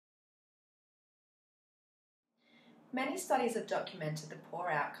Many studies have documented the poor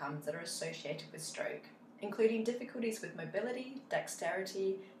outcomes that are associated with stroke, including difficulties with mobility,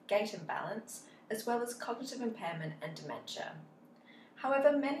 dexterity, gait and balance, as well as cognitive impairment and dementia.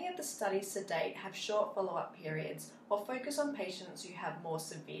 However, many of the studies to date have short follow-up periods or focus on patients who have more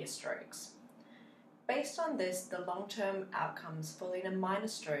severe strokes. Based on this, the long-term outcomes following a minor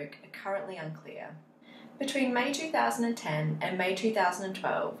stroke are currently unclear. Between May 2010 and May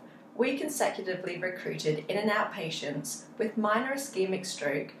 2012, we consecutively recruited in and out patients with minor ischemic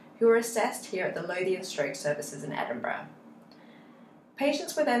stroke who were assessed here at the Lothian Stroke Services in Edinburgh.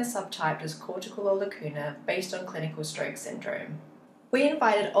 Patients were then subtyped as cortical or lacunar based on clinical stroke syndrome. We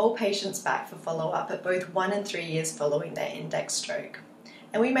invited all patients back for follow-up at both 1 and 3 years following their index stroke,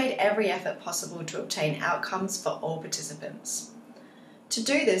 and we made every effort possible to obtain outcomes for all participants. To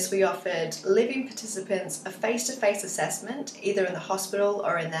do this, we offered living participants a face-to-face assessment, either in the hospital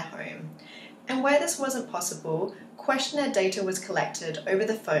or in their home. And where this wasn't possible, questionnaire data was collected over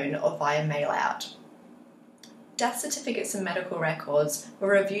the phone or via mail-out. Death certificates and medical records were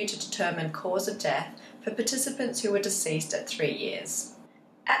reviewed to determine cause of death for participants who were deceased at 3 years.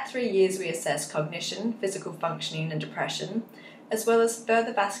 At 3 years, we assessed cognition, physical functioning and depression, as well as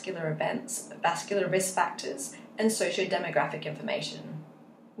further vascular events, vascular risk factors, and socio-demographic information.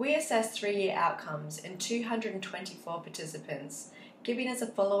 We assessed 3-year outcomes in 224 participants, giving us a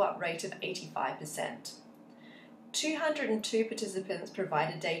follow-up rate of 85%. 202 participants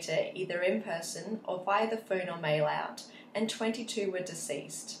provided data either in person or via the phone or mail out, and 22 were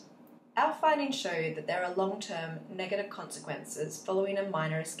deceased. Our findings show that there are long-term negative consequences following a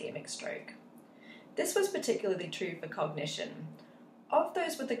minor ischemic stroke. This was particularly true for cognition. Of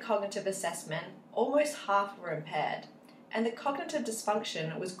those with the cognitive assessment, almost half were impaired, and the cognitive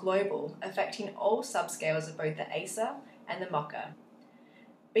dysfunction was global, affecting all subscales of both the ASA and the MoCA.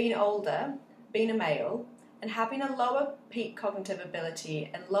 Being older, being a male, and having a lower peak cognitive ability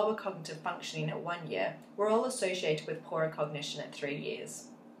and lower cognitive functioning at 1 year were all associated with poorer cognition at 3 years.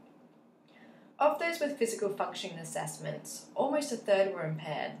 Of those with physical functioning assessments, almost a third were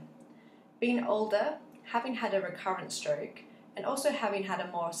impaired. Being older, having had a recurrent stroke, and also having had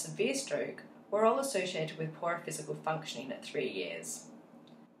a more severe stroke were all associated with poorer physical functioning at 3 years.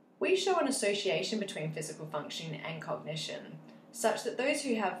 We show an association between physical functioning and cognition, such that those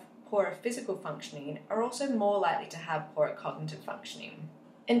who have poorer physical functioning are also more likely to have poorer cognitive functioning.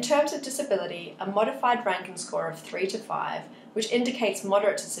 In terms of disability, a modified Rankin score of 3 to 5, which indicates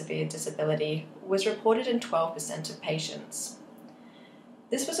moderate to severe disability, was reported in 12% of patients.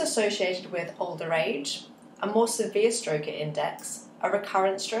 This was associated with older age, a more severe stroke at index, a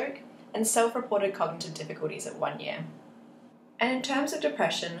recurrent stroke, and self-reported cognitive difficulties at 1 year. And in terms of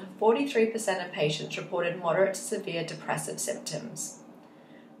depression, 43% of patients reported moderate to severe depressive symptoms.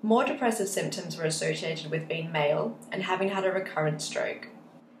 More depressive symptoms were associated with being male and having had a recurrent stroke.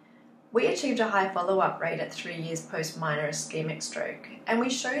 We achieved a high follow-up rate at 3 years post-minor ischemic stroke, and we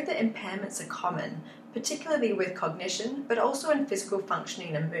showed that impairments are common, particularly with cognition, but also in physical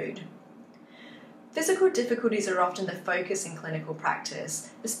functioning and mood. Physical difficulties are often the focus in clinical practice,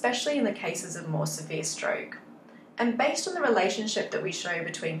 especially in the cases of more severe stroke. And based on the relationship that we show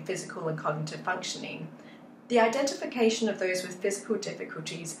between physical and cognitive functioning, the identification of those with physical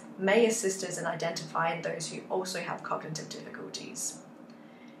difficulties may assist us in identifying those who also have cognitive difficulties.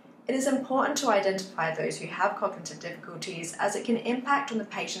 It is important to identify those who have cognitive difficulties as it can impact on the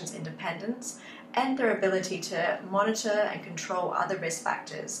patient's independence and their ability to monitor and control other risk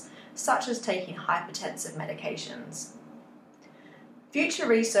factors, such as taking hypertensive medications. Future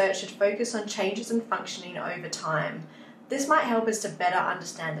research should focus on changes in functioning over time. This might help us to better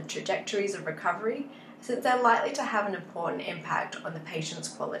understand the trajectories of recovery, since they're likely to have an important impact on the patient's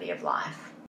quality of life.